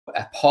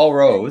Paul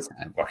Rose,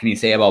 what can you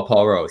say about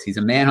Paul Rose? He's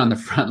a man on the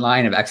front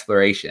line of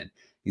exploration.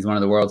 He's one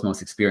of the world's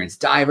most experienced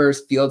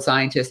divers, field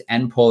scientists,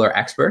 and polar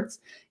experts.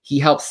 He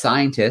helps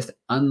scientists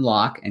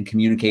unlock and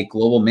communicate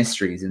global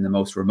mysteries in the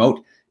most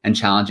remote and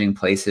challenging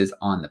places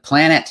on the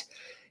planet.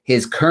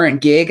 His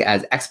current gig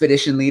as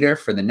expedition leader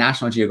for the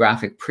National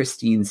Geographic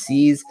Pristine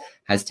Seas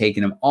has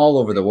taken him all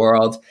over the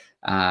world,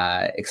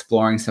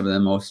 exploring some of the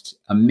most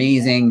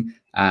amazing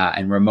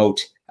and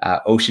remote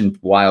ocean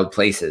wild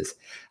places.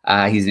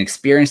 He's an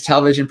experienced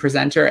television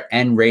presenter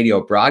and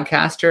radio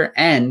broadcaster.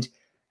 And,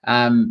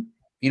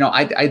 you know,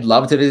 I'd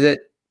love to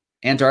visit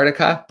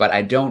Antarctica, but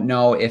I don't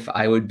know if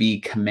I would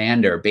be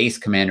base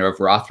commander of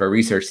Rothera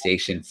Research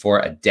Station for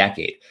a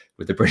decade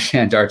with the British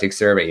Antarctic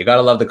Survey. You got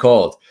to love the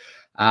cold.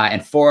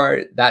 And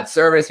for that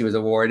service, he was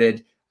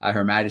awarded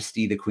Her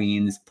Majesty the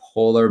Queen's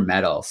Polar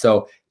Medal.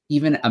 So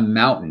even a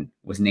mountain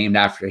was named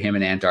after him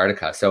in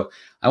Antarctica. So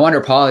I wonder,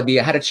 Paul, if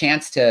you had a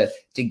chance to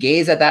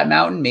gaze at that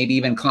mountain, maybe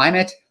even climb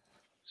it?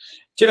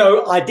 Do you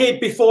know, I did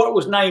before it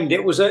was named.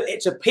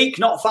 It's a peak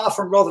not far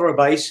from Rothera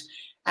Base.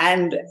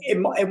 And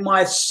in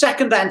my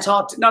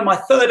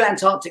third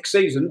Antarctic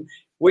season,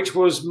 which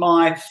was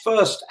my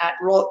first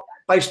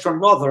based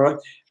from Rothera,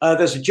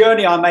 there's a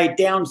journey I made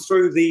down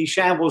through the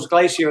Shambles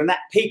Glacier, and that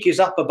peak is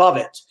up above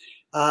it.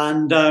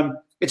 And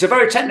it's a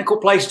very technical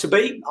place to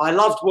be. I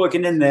loved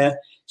working in there.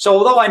 So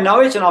although I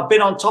know it and I've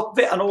been on top of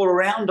it and all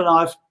around, and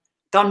I've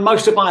done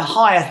most of my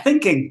higher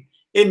thinking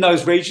in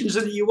those regions,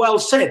 and you well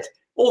said,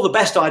 all the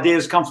best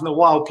ideas come from the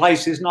wild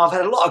places, and I've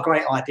had a lot of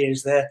great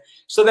ideas there.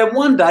 So then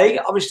one day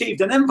I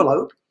received an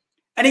envelope,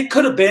 and it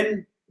could have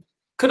been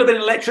an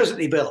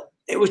electricity bill.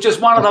 It was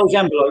just one of those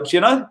envelopes, you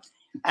know,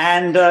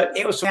 and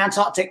it was from the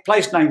Antarctic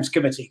Place Names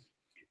Committee.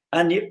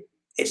 And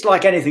it's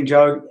like anything,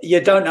 Joe. You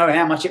don't know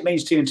how much it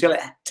means to you until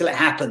it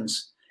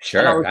happens.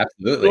 Sure,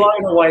 absolutely.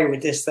 Blown away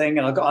with this thing,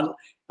 and I got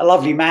a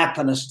lovely map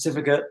and a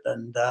certificate,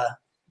 and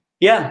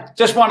yeah,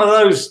 just one of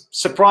those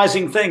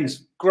surprising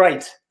things.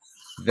 Great.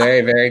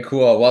 Very, very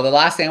cool. Well, the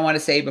last thing I want to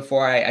say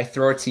before I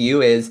throw it to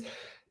you is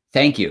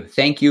thank you.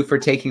 Thank you for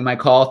taking my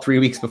call 3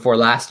 weeks before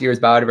last year's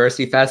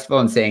Biodiversity Festival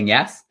and saying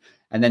yes.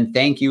 And then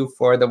thank you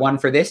for the one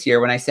for this year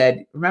when I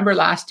said, remember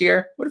last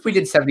year? What if we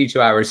did 72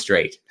 hours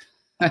straight?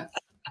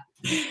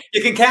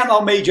 You can count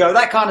on me, Joe.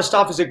 That kind of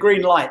stuff is a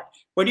green light.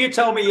 When you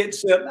tell me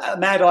it's a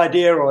mad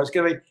idea or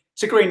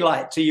it's a green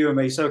light to you and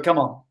me. So come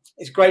on.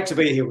 It's great to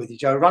be here with you,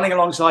 Joe. Running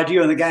alongside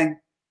you and the gang.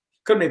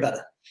 Couldn't be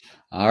better.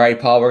 All right,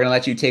 Paul, we're going to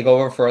let you take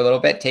over for a little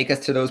bit. Take us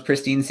to those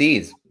pristine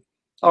seas.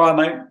 All right,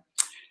 mate.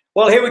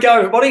 Well, here we go,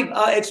 everybody.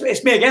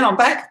 It's me again. I'm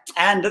back.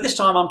 And this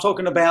time I'm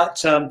talking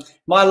about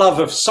my love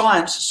of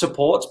science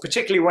support,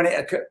 particularly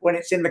when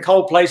it's in the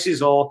cold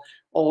places or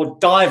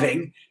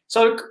diving.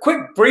 So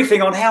quick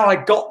briefing on how I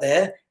got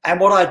there and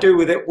what I do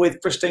with it with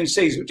Pristine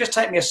Seas. It would just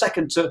take me a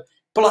second to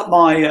pull up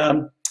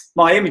my,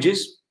 my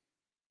images.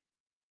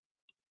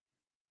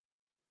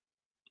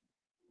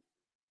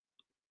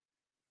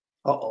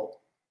 Uh-oh.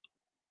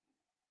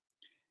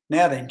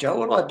 Now then, Joe,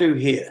 what do I do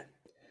here?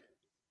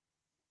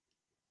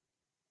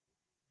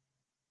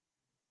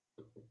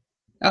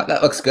 Oh,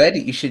 that looks good.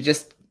 You should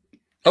just...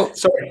 Oh,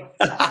 sorry.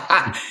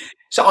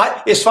 So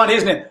it's fun,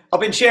 isn't it? I've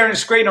been sharing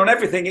screen on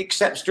everything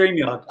except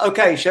StreamYard.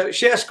 Okay,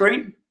 share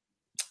screen.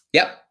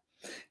 Yep.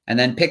 And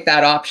then pick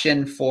that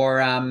option for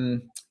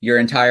your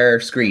entire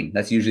screen.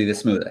 That's usually the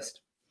smoothest.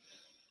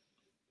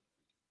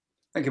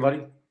 Thank you,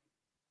 buddy.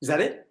 Is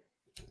that it?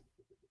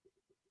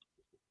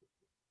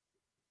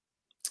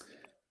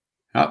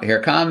 Oh, here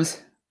it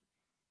comes.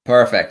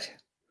 Perfect.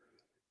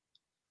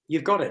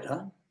 You've got it,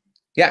 huh?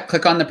 Yeah,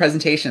 click on the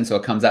presentation so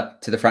it comes up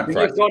to the front for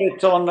us. You've got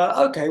it on.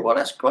 Okay, well,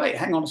 that's great.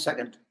 Hang on a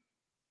second.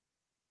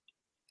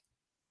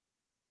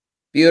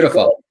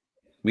 Beautiful.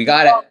 We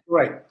got it.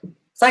 Great.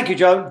 Thank you,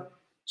 Joe.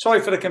 Sorry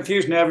for the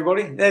confusion,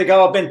 everybody. There you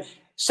go. I've been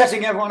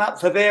setting everyone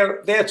up for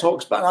their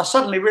talks, but I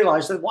suddenly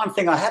realized that one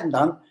thing I hadn't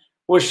done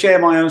was share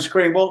my own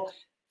screen. Well,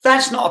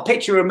 that's not a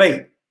picture of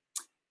me.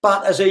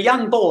 But as a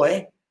young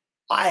boy,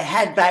 I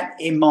had that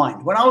in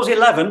mind. When I was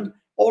 11,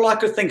 all I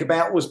could think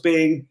about was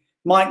being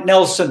Mike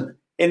Nelson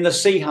in the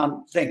sea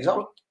hunt things. I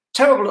was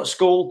terrible at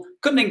school,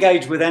 couldn't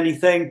engage with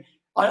anything.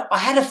 I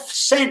had a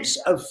sense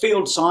of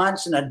field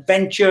science and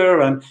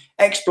adventure and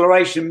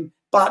exploration,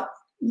 but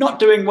not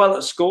doing well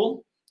at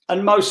school,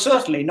 and most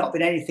certainly not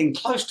been anything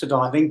close to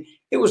diving.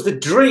 It was the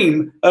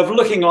dream of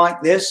looking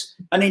like this,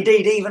 and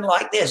indeed even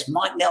like this.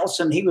 Mike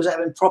Nelson, he was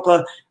having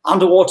proper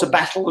underwater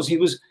battles. He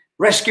was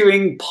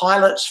rescuing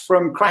pilots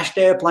from crashed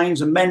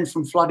airplanes and men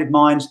from flooded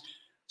mines.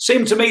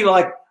 Seemed to me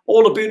like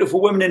all the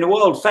beautiful women in the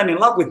world fell in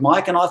love with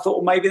Mike, and I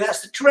thought, well, maybe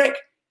that's the trick.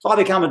 If I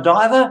become a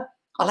diver,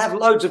 I'll have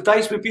loads of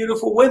dates with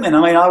beautiful women.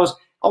 I mean, I was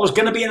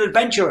going to be an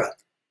adventurer.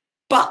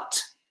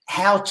 But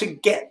how to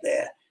get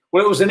there?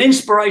 Well, it was an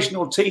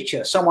inspirational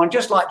teacher, someone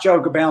just like Joe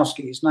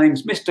Grabowski. His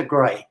name's Mr.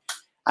 Gray.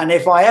 And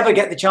if I ever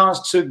get the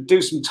chance to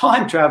do some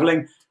time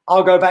traveling,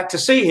 I'll go back to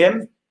see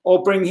him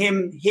or bring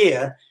him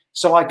here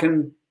so I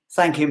can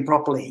thank him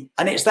properly.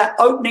 And it's that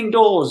opening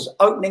doors,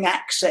 opening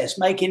access,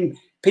 making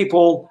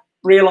people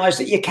realized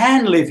that you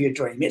can live your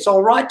dream. It's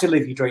all right to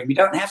live your dream. You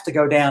don't have to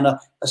go down a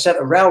set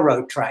of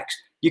railroad tracks.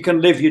 You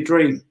can live your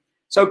dream.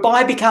 So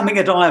by becoming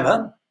a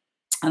diver,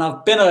 and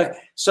I've been a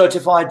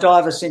certified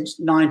diver since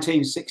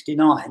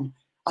 1969,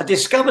 I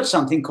discovered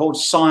something called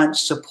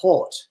science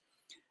support.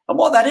 And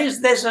what that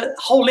is, there's a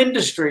whole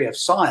industry of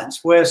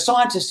science where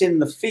scientists in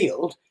the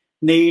field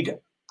need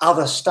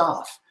other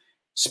staff,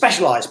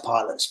 specialized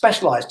pilots,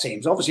 specialized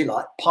teams, obviously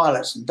like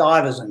pilots and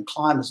divers and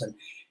climbers and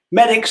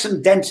medics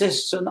and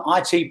dentists and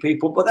IT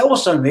people, but they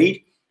also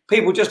need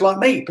people just like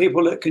me,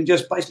 people that can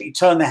just basically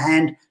turn their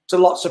hand to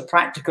lots of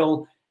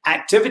practical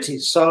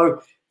activities.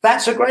 So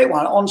that's a great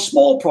one. On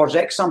small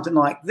projects, something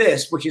like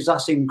this, which is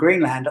us in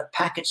Greenland at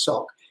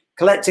Packetsock,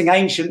 collecting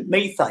ancient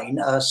methane,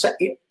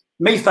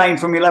 methane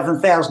from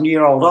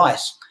 11,000-year-old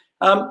ice.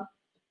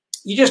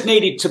 You just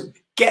needed to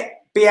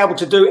be able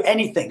to do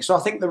anything. So I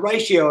think the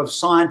ratio of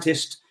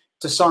scientist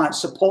to science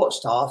support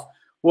staff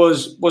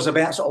was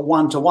about sort of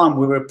 1-to-1.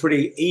 We were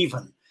pretty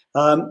even.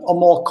 On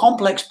more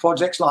complex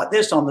projects like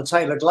this on the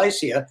Taylor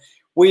Glacier,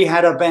 we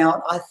had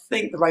about, I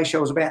think the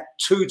ratio was about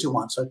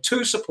 2-to-1. So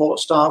 2 support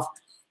staff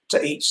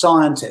to each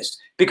scientist,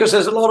 because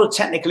there's a lot of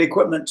technical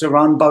equipment to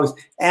run both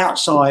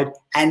outside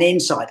and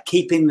inside,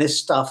 keeping this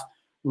stuff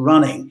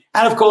running.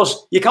 And of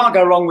course, you can't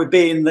go wrong with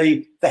being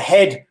the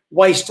head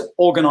waste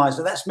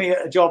organizer. That's me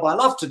at a job I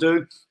love to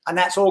do, and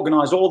that's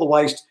organize all the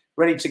waste,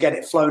 ready to get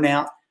it flown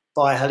out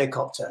by a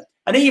helicopter.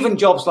 And even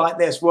jobs like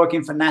this,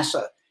 working for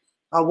NASA.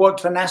 I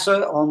worked for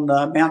NASA on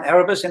Mt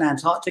Erebus in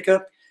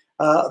Antarctica,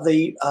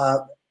 the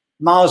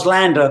Mars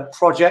lander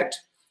project.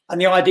 And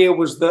the idea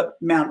was that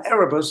Mt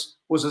Erebus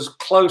was as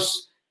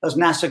close as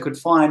NASA could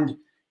find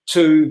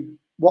to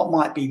what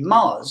might be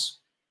Mars.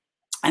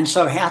 And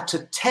so how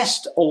to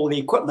test all the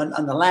equipment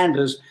and the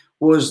landers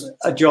was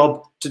a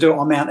job to do it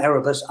on Mt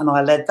Erebus, and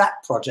I led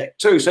that project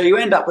too. So you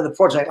end up with a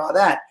project like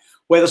that,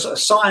 where the sort of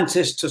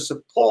scientist to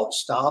support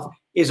staff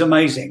is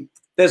amazing.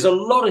 There's a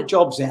lot of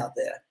jobs out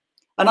there.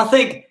 And I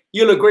think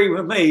you'll agree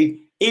with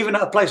me, even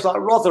at a place like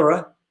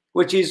Rothera,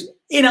 which is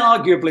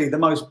inarguably the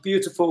most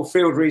beautiful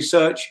field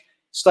research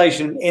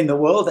station in the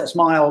world. That's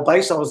my old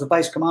base. I was the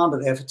base commander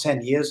there for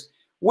 10 years.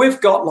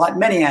 We've got, like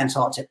many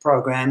Antarctic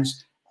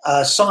programs,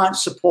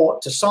 science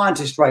support to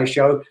scientist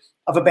ratio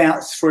of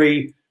about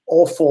 3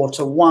 or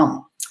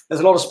 4-to-1.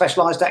 There's a lot of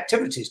specialized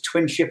activities,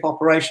 twin ship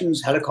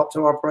operations,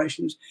 helicopter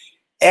operations,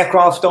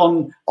 aircraft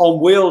on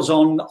wheels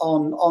on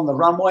the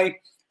runway,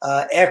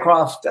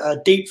 aircraft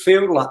deep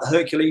field like the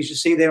Hercules you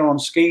see there on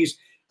skis,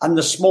 and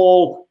the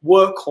small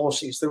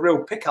workhorses, the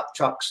real pickup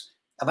trucks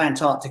of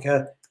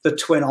Antarctica, the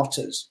twin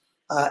otters.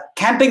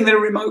 Camping the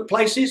remote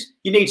places,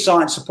 you need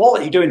science support.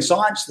 You're doing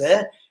science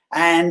there,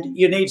 and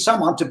you need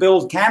someone to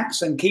build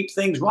camps and keep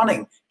things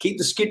running, keep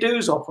the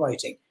skidoos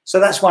operating. So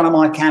that's one of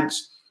my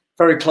camps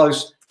very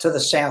close to the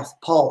South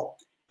Pole.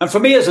 And for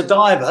me as a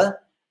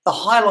diver, the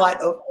highlight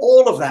of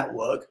all of that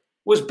work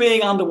was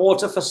being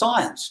underwater for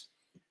science.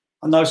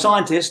 I'm no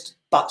scientist,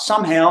 but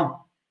somehow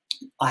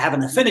I have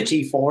an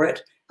affinity for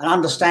it and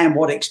understand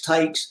what it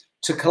takes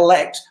to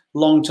collect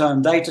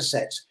long-term data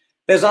sets.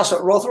 There's us at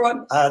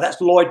Rothera, that's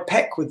Lloyd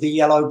Peck with the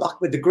yellow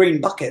with the green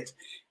bucket.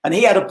 And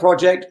he had a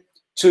project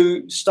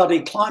to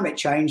study climate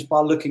change by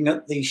looking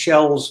at the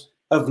shells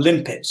of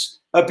limpets.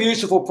 A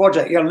beautiful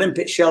project. You know,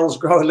 limpet shells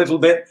grow a little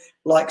bit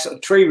like sort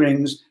of tree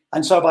rings.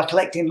 And so by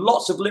collecting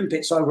lots of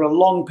limpets over a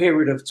long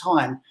period of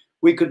time,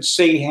 we could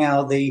see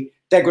how the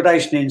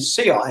degradation in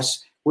sea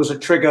ice was a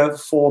trigger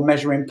for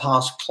measuring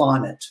past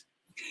climate.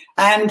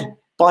 And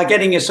by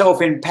getting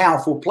yourself in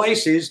powerful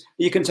places,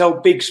 you can tell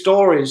big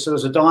stories. So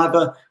as a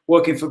diver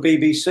working for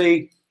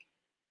BBC,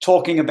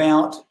 talking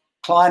about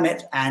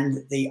climate and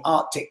the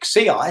Arctic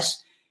sea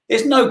ice,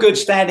 it's no good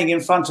standing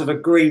in front of a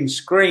green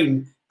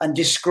screen and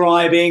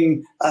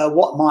describing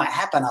what might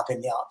happen up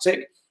in the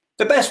Arctic.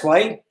 The best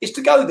way is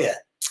to go there.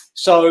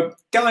 So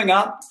going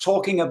up,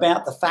 talking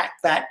about the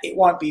fact that it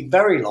won't be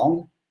very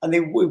long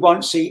and we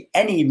won't see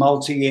any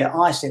multi-year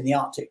ice in the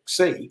Arctic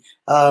Sea.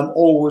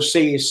 All we'll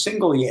see is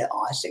single-year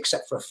ice,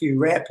 except for a few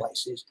rare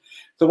places.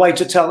 The way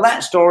to tell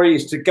that story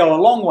is to go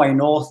a long way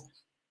north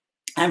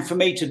and for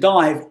me to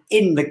dive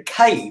in the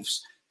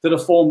caves that are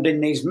formed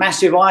in these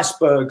massive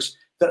icebergs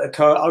that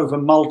occur over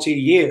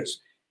multi-years.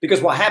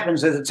 Because what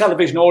happens is a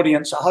television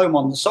audience at home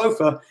on the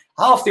sofa,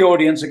 half the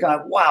audience are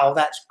going, wow,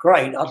 that's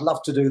great, I'd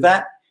love to do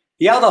that.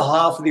 The other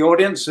half of the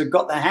audience have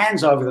got their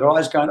hands over their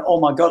eyes going, oh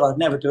my God, I'd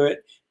never do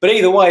it. But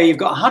either way, you've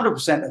got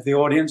 100% of the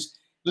audience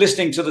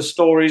listening to the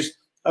stories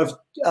of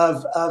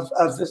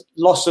the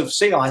loss of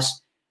sea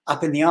ice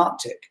up in the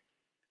Arctic.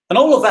 And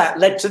all of that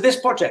led to this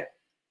project,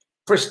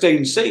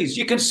 Pristine Seas.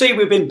 You can see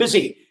we've been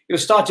busy. It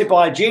was started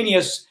by a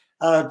genius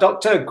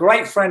doctor, a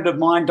great friend of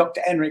mine,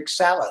 Dr. Enric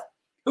Sala,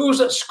 who was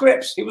at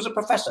Scripps. He was a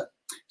professor,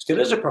 still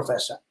is a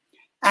professor.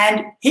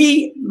 And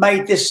he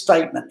made this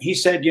statement. He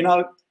said, you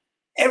know,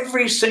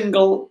 every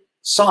single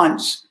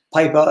science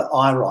paper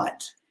I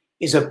write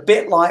is a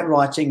bit like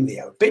writing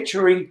the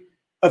obituary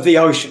of the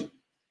ocean.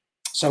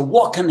 So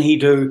what can he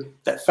do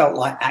that felt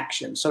like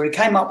action? So he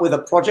came up with a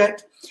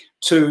project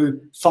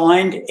to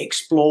find,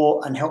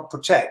 explore, and help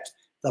protect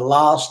the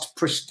last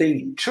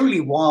pristine, truly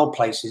wild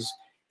places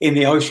in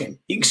the ocean.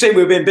 You can see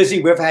we've been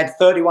busy. We've had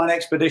 31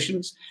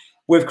 expeditions.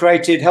 We've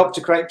helped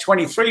to create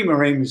 23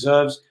 marine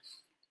reserves,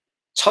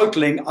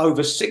 totaling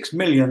over 6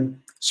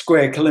 million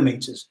square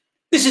kilometers.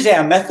 This is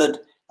our method.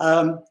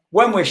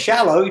 When we're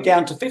shallow,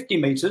 down to 50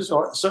 meters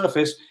or at the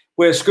surface,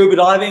 we're scuba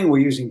diving,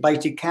 we're using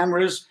baited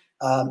cameras.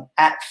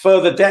 At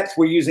further depth,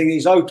 we're using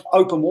these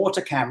open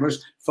water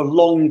cameras for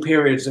long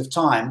periods of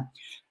time.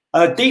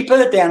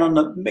 Deeper down on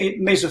the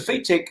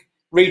mesophytic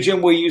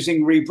region, we're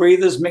using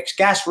rebreathers, mixed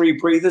gas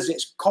rebreathers.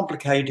 It's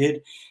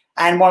complicated.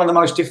 And one of the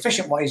most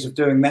efficient ways of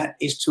doing that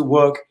is to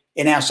work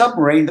in our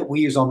submarine that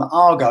we use on the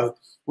Argo,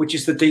 which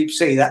is the deep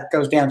sea. That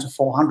goes down to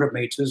 400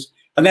 meters.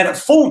 And then at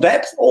full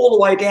depth, all the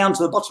way down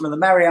to the bottom of the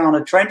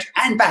Mariana Trench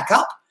and back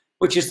up,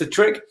 which is the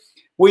trick,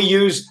 we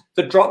use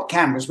the drop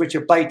cameras, which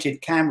are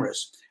baited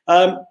cameras.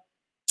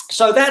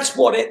 So that's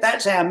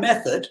our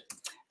method.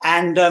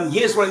 And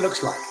here's what it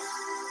looks like.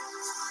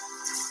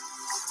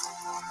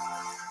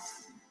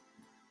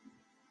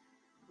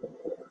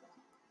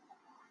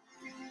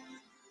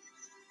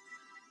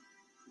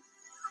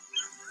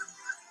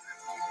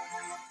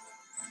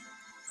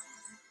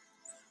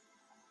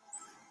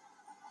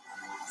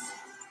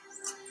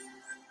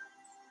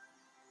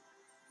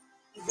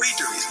 What we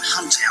do is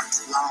hunt out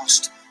the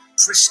last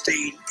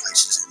pristine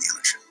places in the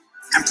ocean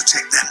and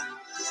protect them.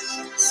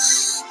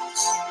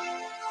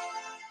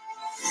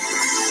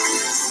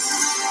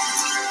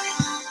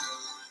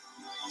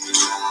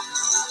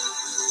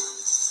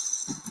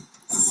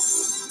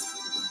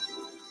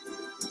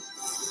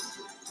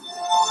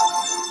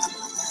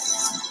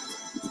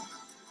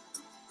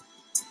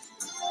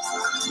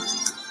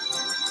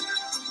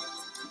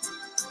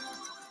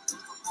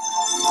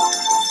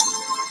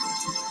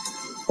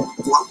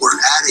 What we're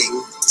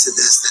adding to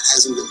this that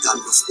hasn't been done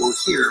before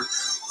here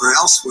or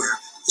elsewhere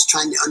is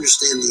trying to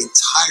understand the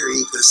entire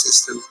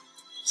ecosystem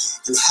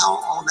and how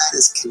all that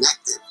is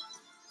connected.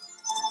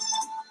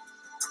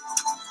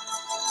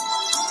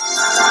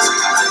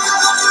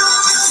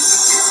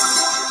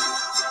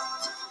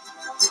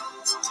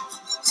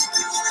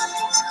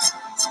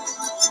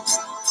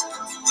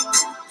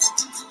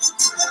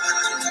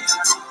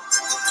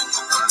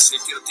 Cada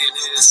sitio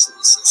tiene su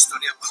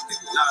historia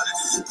particular,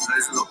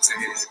 es lo que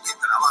mi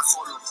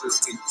trabajo, lo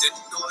que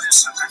intento es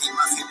sacar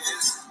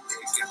imágenes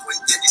que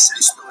cuenten esa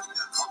historia,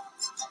 ¿no?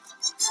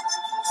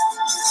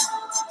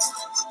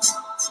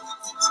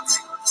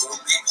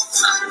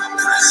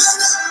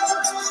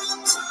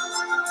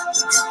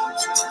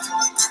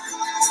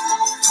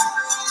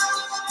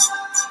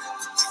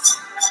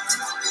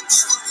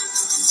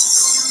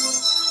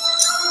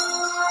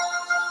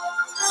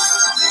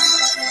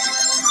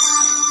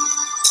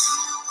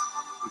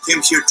 We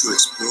came here to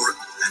explore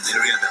an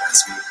area that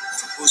has been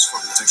proposed for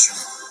protection,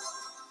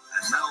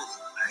 and now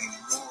I'm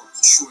more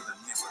sure than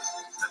ever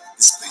that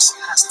this place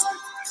has to be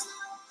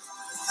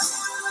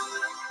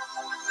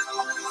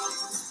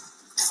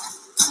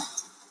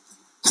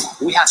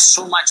protected. We have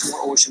so much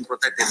more ocean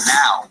protected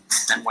now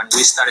than when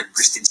we started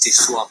Pristine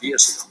 12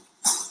 years ago.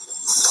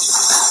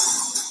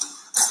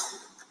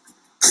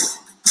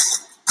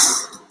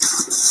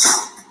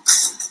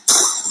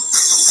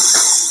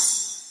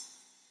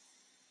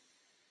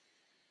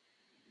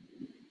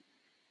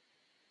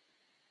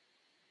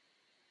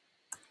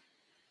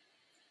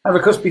 And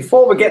because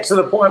before we get to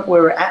the point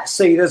where we're at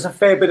sea, there's a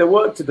fair bit of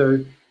work to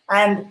do.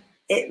 And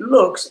it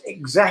looks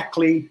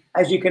exactly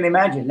as you can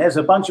imagine. There's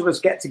a bunch of us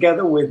get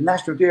together with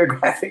National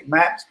Geographic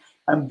maps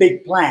and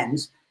big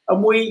plans,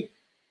 and we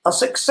are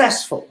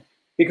successful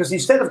because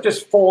instead of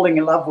just falling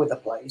in love with a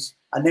place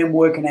and then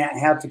working out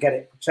how to get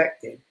it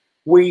protected,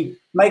 we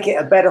make it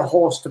a better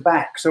horse to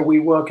back. So we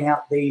work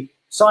out the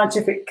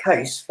scientific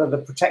case for the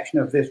protection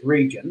of this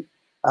region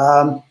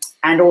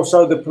and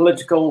also the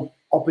political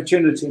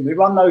opportunity. We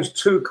run those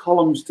two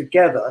columns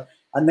together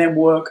and then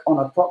work on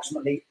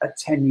approximately a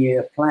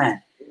 10-year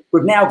plan.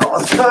 We've now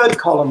got a third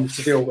column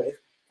to deal with,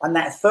 and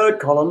that third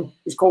column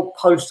is called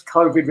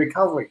post-COVID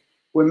recovery.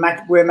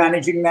 We're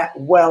managing that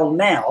well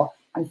now,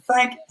 and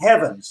thank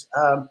heavens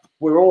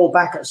we're all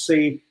back at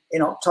sea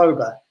in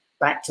October,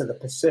 back to the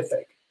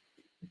Pacific.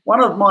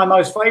 One of my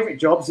most favorite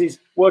jobs is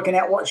working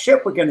out what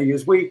ship we're going to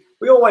use. We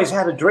always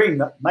had a dream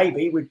that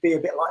maybe we'd be a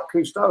bit like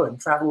Cousteau and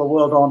travel the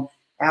world on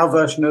our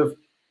version of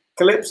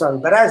Calypso,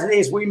 but as it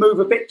is, we move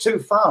a bit too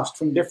fast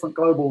from different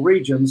global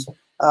regions,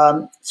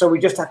 so we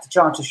just have to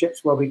charter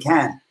ships where we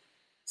can.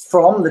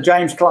 From the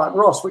James Clark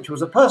Ross, which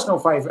was a personal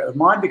favorite of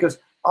mine because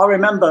I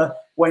remember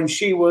when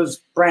she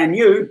was brand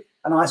new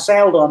and I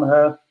sailed on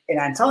her in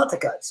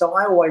Antarctica, so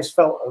I always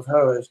felt of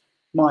her as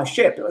my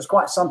ship. It was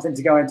quite something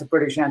to go into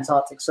British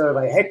Antarctic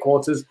Survey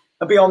headquarters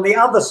and be on the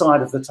other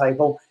side of the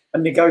table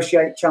and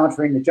negotiate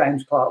chartering the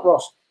James Clark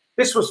Ross.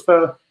 This was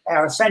for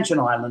our Ascension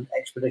Island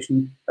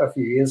expedition a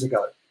few years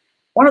ago.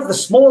 One of the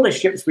smallest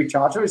ships we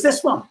charter is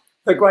this one,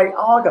 the Great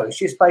Argo.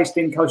 She's based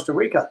in Costa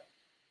Rica.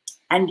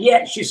 And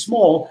yet she's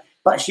small,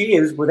 but she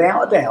is,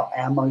 without a doubt,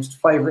 our most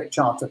favorite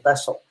charter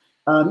vessel.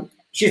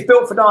 She's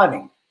built for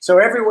diving. So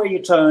everywhere you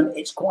turn,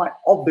 it's quite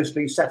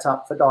obviously set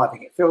up for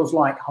diving. It feels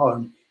like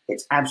home.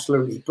 It's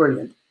absolutely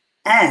brilliant.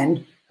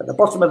 And at the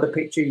bottom of the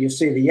picture, you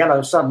see the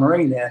yellow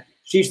submarine there.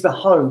 She's the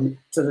home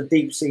to the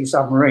deep sea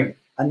submarine.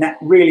 And that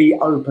really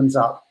opens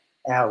up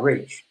our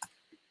reach.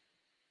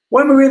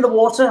 When we're in the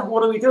water,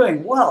 what are we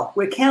doing? Well,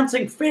 we're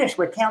counting fish,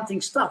 we're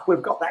counting stuff.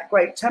 We've got that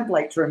great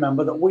template to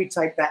remember that we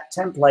take that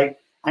template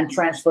and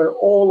transfer it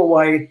all the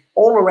way,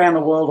 all around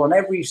the world on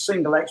every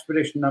single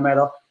expedition, no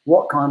matter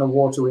what kind of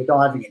water we're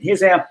diving in.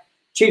 Here's our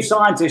chief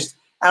scientist,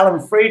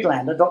 Alan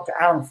Friedlander, Dr.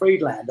 Alan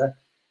Friedlander.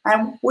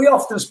 And we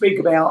often speak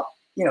about,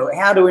 you know,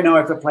 how do we know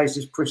if a place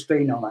is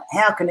pristine or not?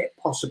 How can it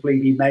possibly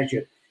be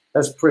measured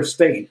as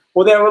pristine?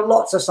 Well, there are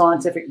lots of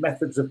scientific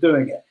methods of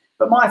doing it.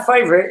 But my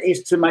favorite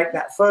is to make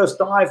that first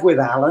dive with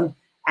Alan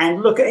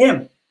and look at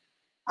him.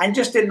 And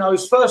just in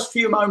those first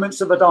few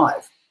moments of a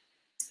dive,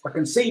 I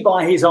can see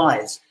by his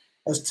eyes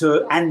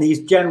and his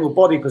general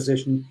body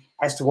position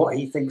as to what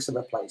he thinks of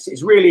a place.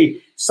 It's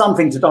really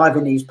something to dive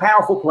in these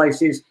powerful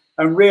places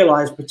and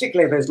realize,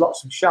 particularly if there's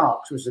lots of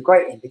sharks, which is a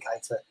great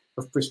indicator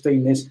of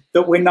pristineness,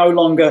 that we're no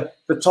longer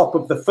the top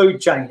of the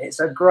food chain.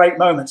 It's a great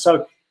moment.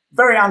 So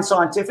very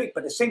unscientific,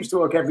 but it seems to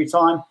work every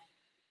time.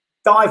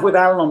 Dive with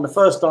Alan on the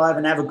first dive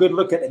and have a good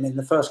look at him in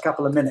the first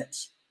couple of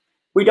minutes.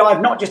 We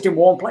dive not just in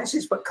warm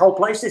places, but cold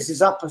places. This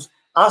is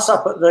us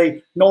up at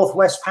the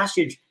Northwest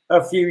Passage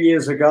a few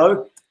years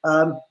ago.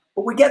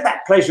 But we get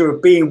that pleasure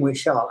of being with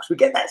sharks. We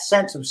get that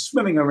sense of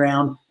swimming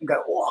around and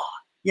go, wow,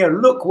 you know,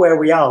 look where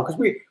we are. Because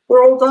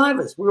we're all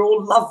divers. We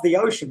all love the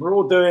ocean. We're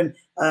all doing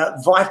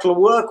vital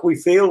work, we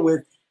feel,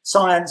 with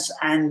science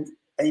and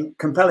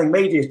compelling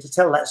media to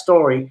tell that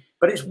story.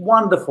 But it's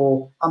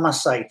wonderful, I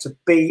must say, to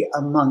be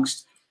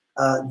amongst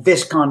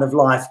this kind of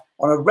life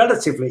on a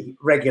relatively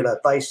regular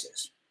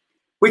basis.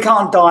 We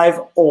can't dive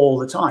all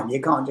the time.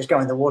 You can't just go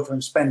in the water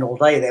and spend all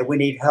day there. We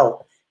need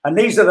help. And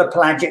these are the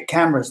pelagic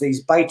cameras,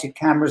 these baited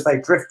cameras.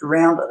 They drift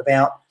around at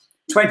about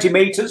 20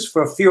 meters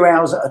for a few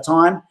hours at a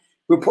time.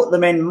 We put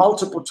them in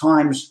multiple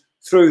times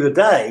through the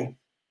day,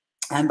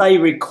 and they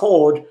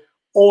record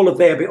all of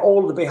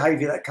the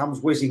behavior that comes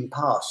whizzing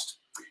past.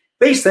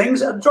 These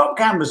things are drop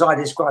cameras I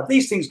described.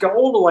 These things go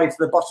all the way to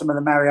the bottom of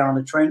the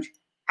Mariana Trench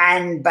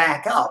and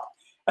back up.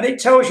 And it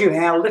tells you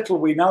how little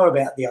we know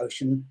about the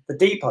ocean, the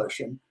deep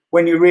ocean,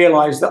 when you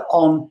realize that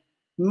on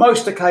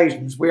most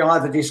occasions we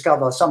either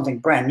discover something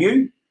brand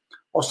new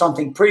or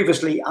something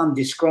previously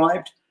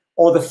undescribed,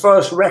 or the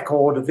first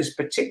record of this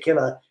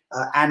particular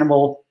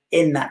animal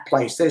in that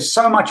place. There's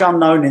so much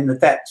unknown in the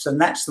depths,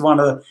 and that's one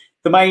of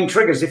the main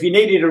triggers. If you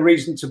needed a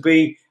reason to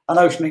be an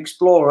ocean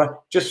explorer,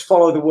 just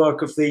follow the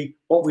work of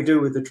what we do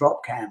with the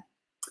drop cam.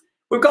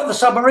 We've got the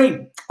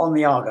submarine on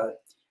the Argo.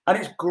 And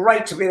it's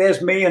great to be,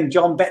 there's me and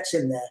John Betts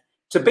in there,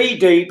 to be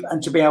deep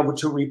and to be able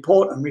to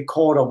report and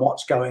record on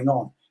what's going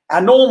on.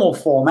 Our normal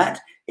format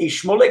is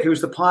Schmulik,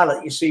 who's the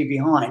pilot you see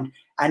behind,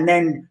 and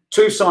then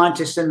two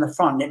scientists in the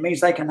front. It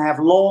means they can have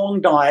long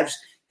dives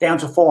down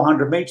to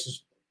 400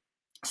 meters,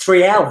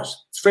 3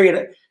 hours, three and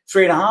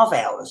a half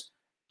hours,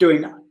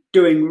 doing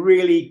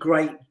really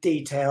great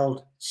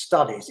detailed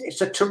studies.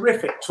 It's a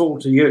terrific tool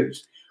to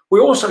use. We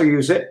also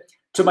use it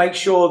to make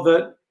sure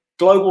that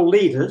global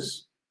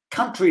leaders,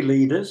 country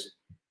leaders,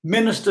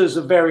 ministers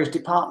of various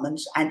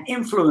departments, and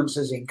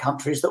influencers in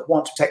countries that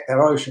want to protect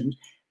their oceans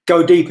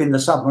go deep in the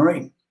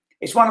submarine.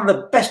 It's one of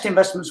the best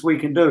investments we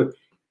can do,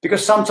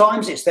 because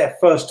sometimes it's their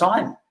first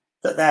time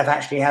that they've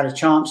actually had a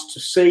chance to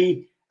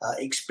see,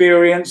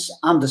 experience,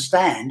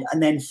 understand,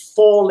 and then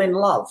fall in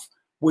love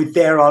with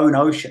their own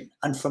ocean.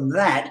 And from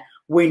that,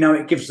 we know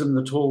it gives them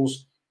the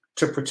tools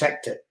to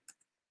protect it.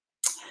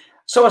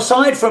 So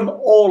aside from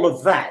all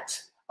of that,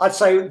 I'd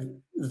say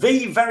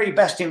the very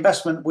best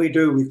investment we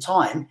do with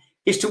time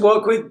is to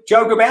work with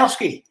Joe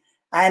Grabowski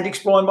and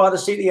Exploring by the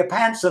Seat of Your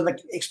Pants and the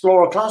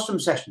Explorer classroom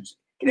sessions.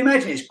 Can you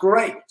imagine? It's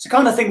great. It's the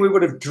kind of thing we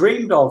would have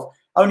dreamed of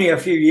only a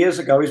few years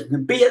ago, is we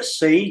can be at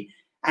sea,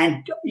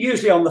 and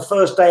usually on the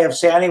first day of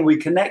sailing, we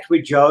connect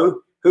with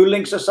Joe, who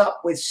links us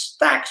up with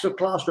stacks of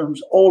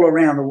classrooms all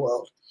around the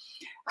world.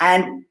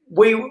 And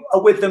we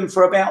are with them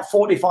for about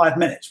 45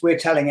 minutes. We're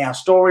telling our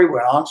story.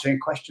 We're answering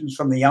questions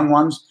from the young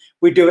ones.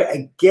 We do it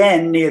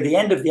again near the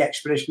end of the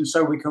expedition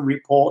so we can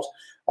report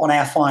on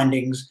our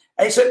findings.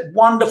 It's a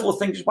wonderful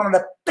thing. It's one of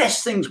the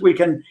best things we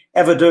can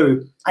ever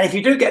do. And if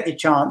you do get the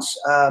chance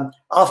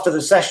after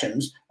the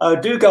sessions,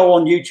 do go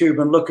on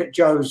YouTube and look at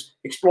Joe's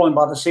Exploring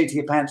by the Seat of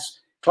Your Pants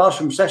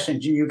classroom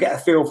sessions, and you get a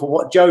feel for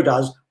what Joe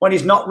does when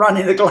he's not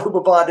running the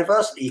Global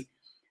Biodiversity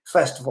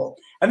Festival.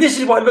 And this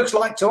is what it looks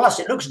like to us.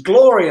 It looks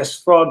glorious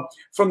from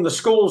the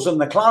schools and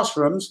the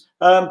classrooms.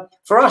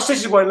 For us,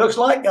 this is what it looks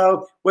like.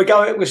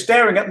 We're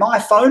staring at my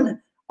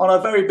phone on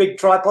a very big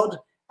tripod,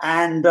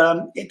 and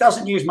it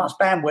doesn't use much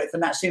bandwidth,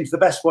 and that seems the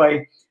best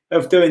way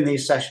of doing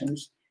these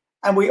sessions.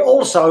 And we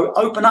also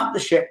open up the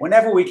ship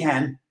whenever we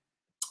can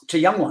to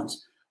young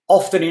ones.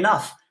 Often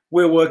enough,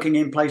 we're working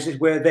in places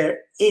where there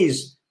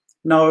is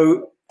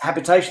no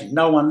habitation,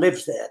 no one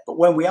lives there. But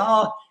when we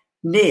are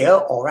near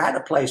or at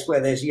a place where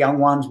there's young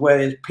ones, where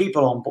there's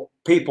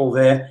people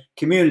there,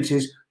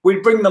 communities, we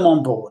bring them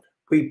on board.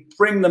 We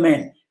bring them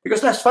in.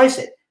 Because let's face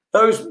it,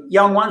 those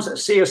young ones that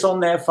see us on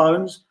their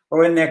phones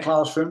or in their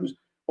classrooms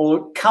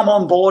or come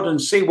on board and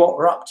see what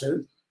we're up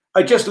to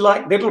are just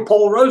like little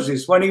Paul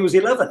Roses when he was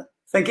 11,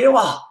 thinking,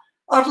 oh,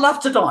 I'd love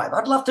to dive.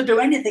 I'd love to do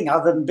anything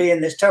other than be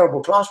in this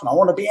terrible classroom. I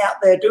want to be out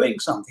there doing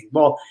something.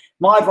 Well,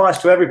 my advice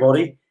to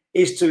everybody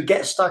is to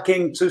get stuck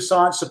into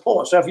science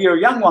support. So if you're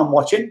a young one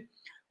watching,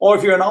 or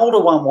if you're an older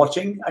one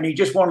watching and you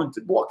just want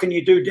to, what can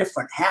you do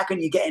different? How can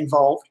you get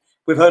involved?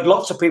 We've heard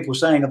lots of people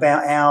saying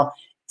about our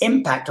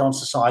impact on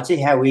society,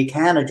 how we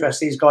can address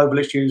these global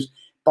issues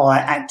by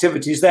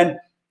activities. Then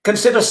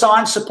consider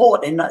science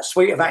support in that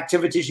suite of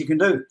activities you can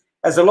do.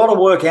 There's a lot of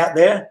work out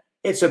there.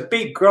 It's a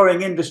big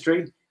growing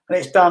industry and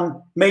it's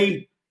done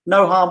me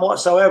no harm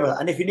whatsoever.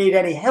 And if you need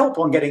any help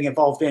on getting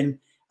involved in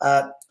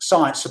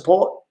science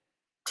support,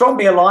 drop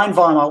me a line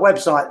via my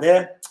website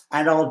there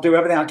and I'll do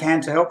everything I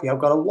can to help you. I've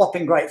got a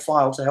whopping great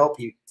file to help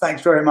you.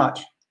 Thanks very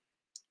much.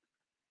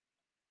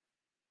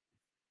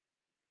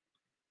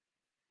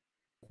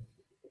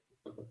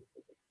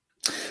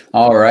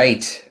 All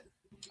right.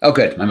 Oh,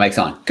 good. My mic's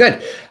on.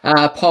 Good.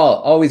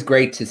 Paul, always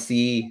great to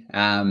see.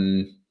 I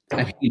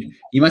mean,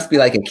 you must be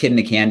like a kid in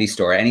a candy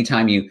store.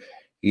 Anytime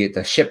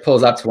the ship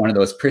pulls up to one of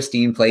those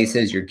pristine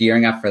places, you're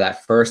gearing up for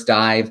that first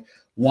dive,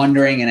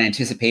 wondering in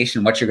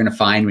anticipation what you're going to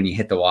find when you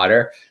hit the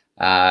water.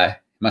 It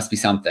must be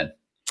something.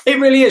 It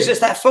really is. It's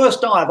that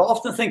first dive. I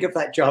often think of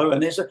that, Joe,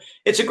 and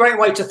it's a great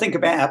way to think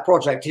about our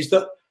project, is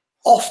that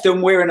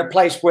often we're in a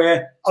place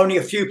where only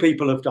a few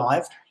people have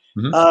dived.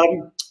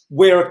 Mm-hmm.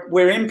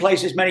 We're in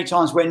places many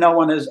times where no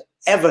one has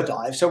ever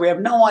dived, so we have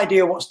no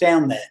idea what's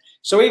down there.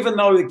 So even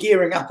though the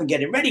gearing up and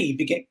getting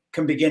ready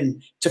can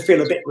begin to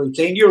feel a bit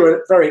routine, you're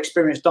a very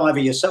experienced diver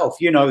yourself.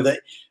 You know that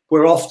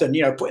we're often,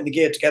 putting the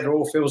gear together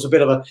all feels a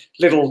bit of a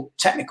little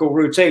technical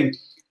routine.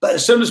 But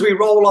as soon as we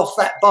roll off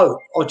that boat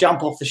or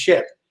jump off the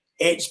ship,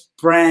 it's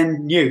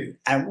brand new.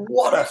 And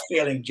what a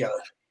feeling, Joe.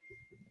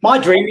 My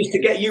dream is to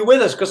get you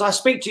with us because I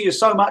speak to you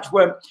so much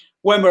when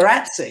we're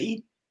at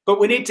sea, but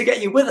we need to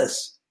get you with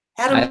us.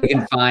 I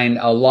can find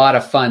a lot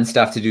of fun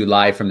stuff to do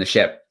live from the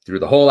ship through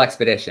the whole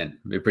expedition.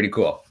 It'd be pretty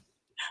cool.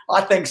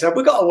 I think so.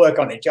 We've got to work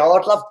on it, Joe.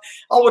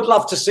 I would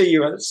love to see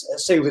you and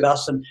see with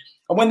us. And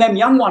when them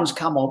young ones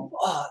come on,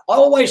 I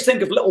always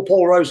think of little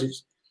Paul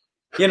Roses,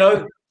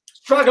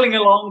 struggling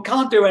along,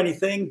 can't do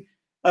anything,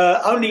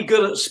 only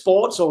good at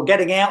sports or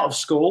getting out of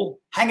school,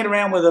 hanging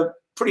around with a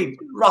pretty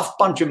rough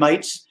bunch of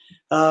mates.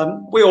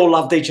 We all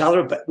loved each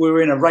other, but we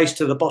were in a race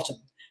to the bottom,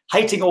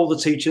 hating all the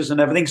teachers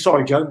and everything.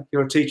 Sorry, Joe,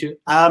 you're a teacher.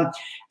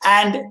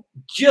 And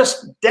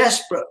just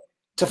desperate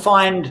to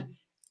find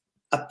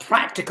a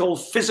practical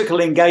physical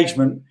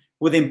engagement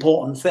with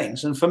important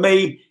things. And for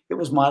me, it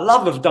was my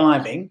love of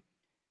diving,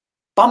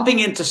 bumping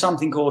into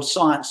something called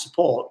science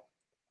support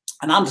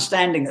and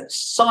understanding that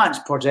science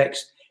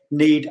projects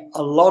need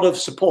a lot of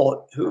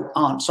support who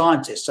aren't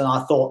scientists. And I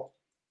thought,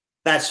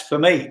 that's for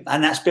me.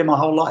 And that's been my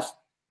whole life.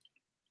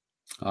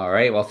 All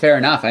right. Well, fair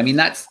enough. I mean,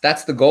 that's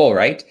the goal,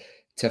 right?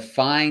 To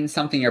find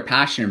something you're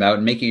passionate about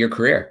and make it your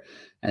career.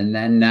 And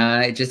then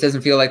it just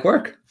doesn't feel like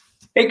work.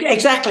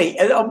 Exactly.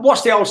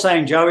 What's the old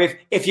saying, Joe?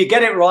 If you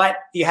get it right,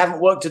 you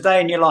haven't worked a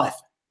day in your life.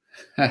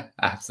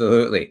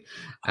 Absolutely.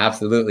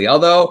 Absolutely.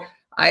 Although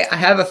I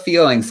have a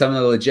feeling some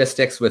of the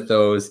logistics with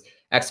those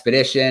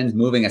expeditions,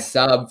 moving a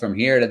sub from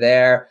here to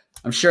there,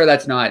 I'm sure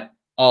that's not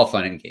all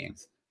fun and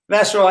games.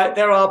 That's right.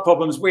 There are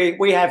problems.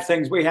 We have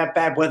things. We have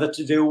bad weather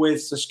to deal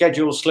with, the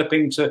schedule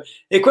slipping to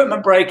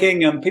equipment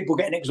breaking and people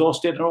getting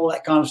exhausted and all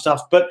that kind of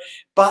stuff. But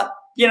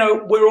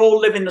we're all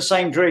living the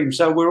same dream.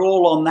 So we're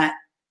all on that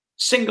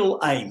single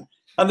aim.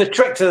 And the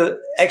trick to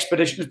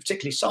expeditions,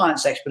 particularly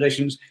science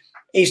expeditions,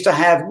 is to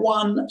have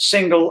one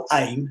single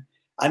aim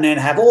and then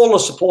have all the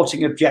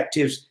supporting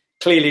objectives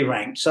clearly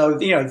ranked. So,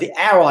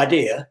 our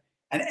idea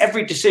and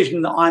every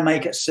decision that I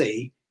make at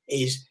sea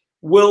is,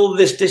 will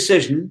this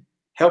decision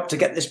help to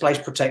get this place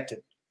protected?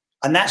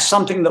 And that's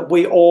something that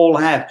we all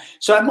have.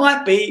 So it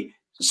might be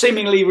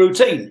seemingly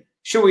routine.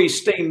 Should we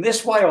steam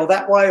this way or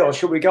that way? Or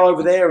should we go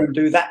over there and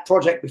do that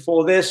project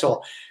before this?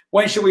 Or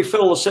when should we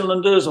fill the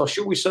cylinders? Or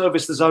should we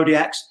service the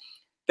Zodiacs?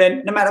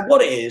 Then no matter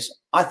what it is,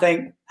 I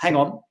think, hang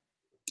on,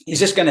 is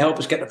this going to help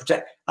us get the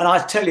protect? And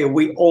I tell you,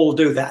 we all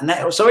do that.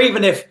 And so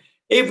even if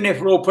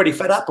we're all pretty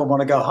fed up and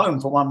want to go home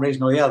for one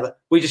reason or the other,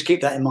 we just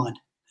keep that in mind.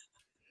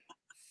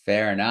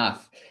 Fair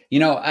enough.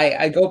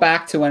 I go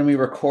back to when we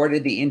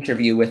recorded the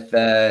interview with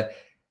the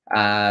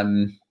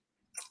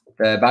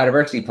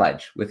biodiversity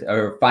pledge with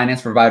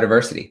Finance for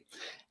Biodiversity.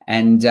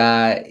 And,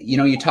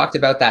 you talked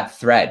about that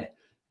thread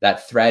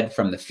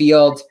from the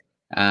field,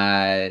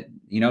 to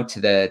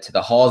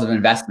the halls of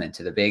investment,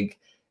 to the big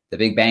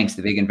banks,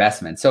 the big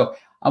investments. So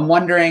I'm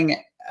wondering,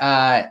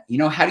 how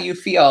do you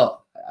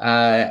feel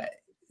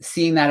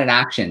seeing that in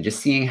action,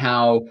 just seeing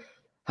how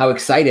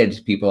excited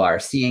people are,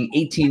 seeing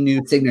 18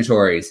 new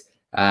signatories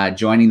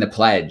joining the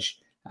pledge.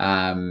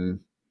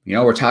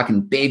 We're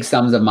talking big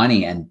sums of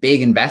money and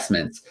big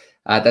investments.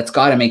 That's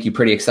got to make you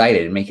pretty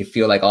excited and make you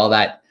feel like all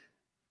that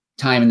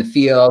time in the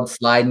field,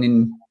 sliding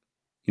in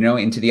you know,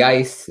 into the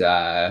ice.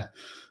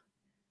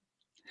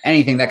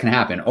 Anything that can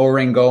happen.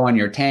 O-ring go on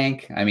your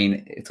tank. I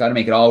mean, it's got to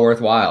make it all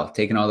worthwhile,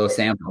 taking all those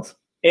samples.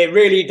 It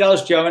really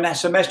does, Joe. And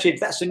that's a message.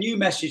 That's a new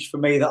message for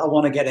me that I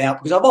want to get out,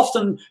 because I've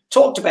often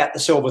talked about the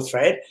silver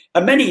thread.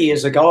 And many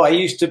years ago, I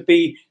used to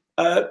be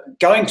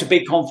going to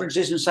big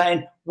conferences and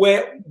saying,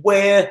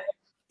 where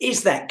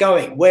is that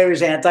going? Where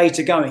is our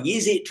data going?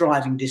 Is it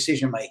driving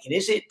decision making?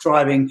 Is it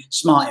driving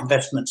smart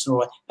investments and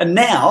all that? And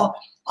now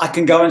I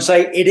can go and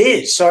say it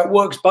is. So it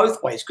works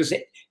both ways, because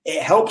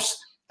it helps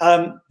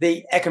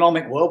the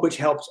economic world, which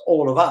helps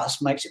all of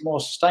us, makes it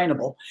more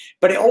sustainable.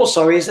 But it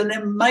also is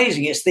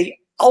it's the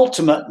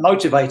ultimate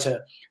motivator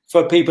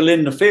for people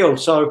in the field.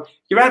 So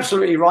you're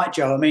absolutely right,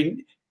 Joe. I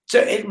mean,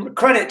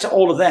 credit to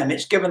all of them.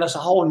 It's given us a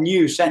whole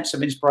new sense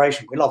of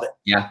inspiration. We love it.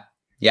 Yeah.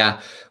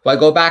 Yeah. Well, I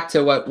go back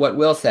to what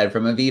Will said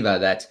from Aviva,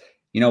 that,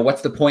 you know,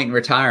 what's the point in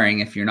retiring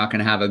if you're not going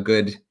to have a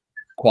good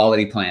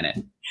quality planet?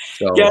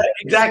 So. Yeah,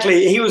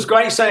 exactly. He was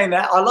great saying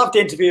that. I loved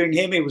interviewing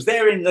him. He was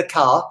there in the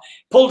car,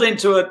 pulled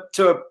into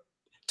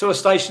a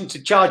station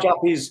to charge up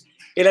his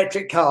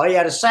electric car. He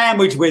had a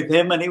sandwich with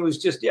him, and he was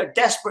just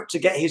desperate to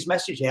get his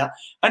message out.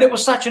 And it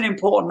was such an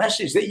important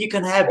message that you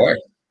can have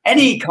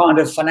any kind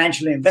of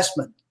financial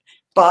investment,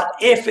 but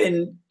if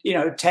in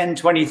 10,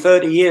 20,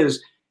 30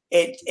 years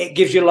it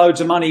gives you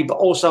loads of money, but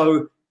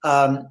also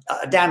a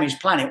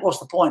damaged planet, what's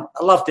the point?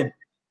 I loved him.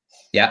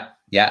 Yeah,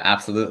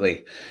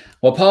 absolutely.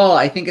 Well, Paul,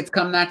 I think it's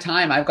come that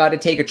time. I've got to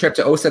take a trip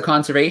to OSA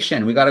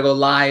Conservation. We got to go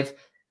live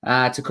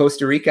to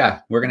Costa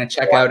Rica. We're going to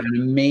check out an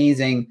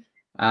amazing,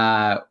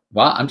 well,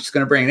 I'm just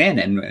going to bring it in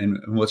and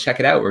we'll check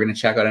it out. We're going to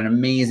check out an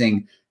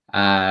amazing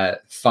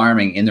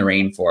farming in the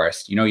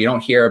rainforest. You know, you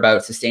don't hear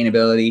about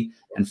sustainability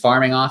and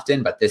farming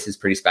often, but this is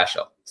pretty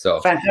special.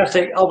 So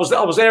fantastic. I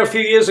was there a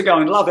few years ago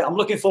and love it. I'm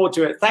looking forward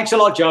to it. Thanks a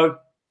lot, Joe.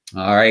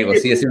 All right. We'll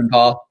see you soon,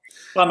 Paul.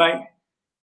 Bye, mate.